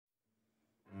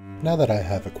Now that I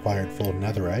have acquired full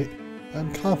netherite,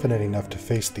 I'm confident enough to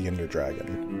face the Ender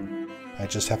Dragon. I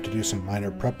just have to do some minor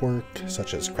prep work,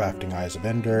 such as crafting Eyes of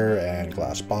Ender and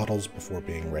glass bottles before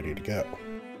being ready to go.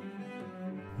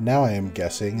 Now I am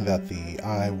guessing that the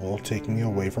eye will take me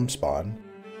away from spawn,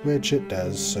 which it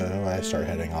does, so I start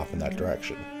heading off in that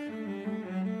direction.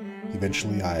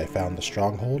 Eventually I found the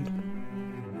stronghold.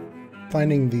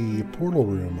 Finding the portal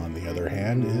room, on the other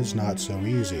hand, is not so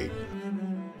easy.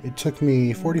 It took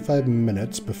me 45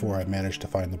 minutes before I managed to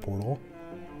find the portal.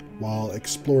 While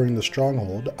exploring the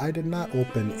stronghold, I did not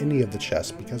open any of the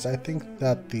chests because I think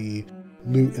that the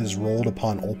loot is rolled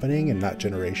upon opening and not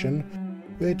generation,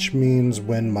 which means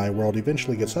when my world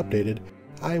eventually gets updated,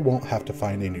 I won't have to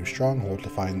find a new stronghold to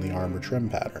find the armor trim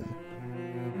pattern.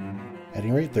 At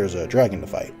any rate, there's a dragon to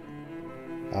fight.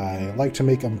 I like to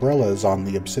make umbrellas on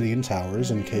the obsidian towers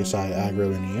in case I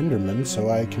aggro any endermen so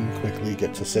I can quickly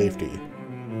get to safety.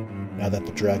 Now that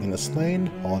the dragon is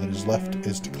slain, all that is left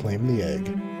is to claim the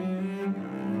egg.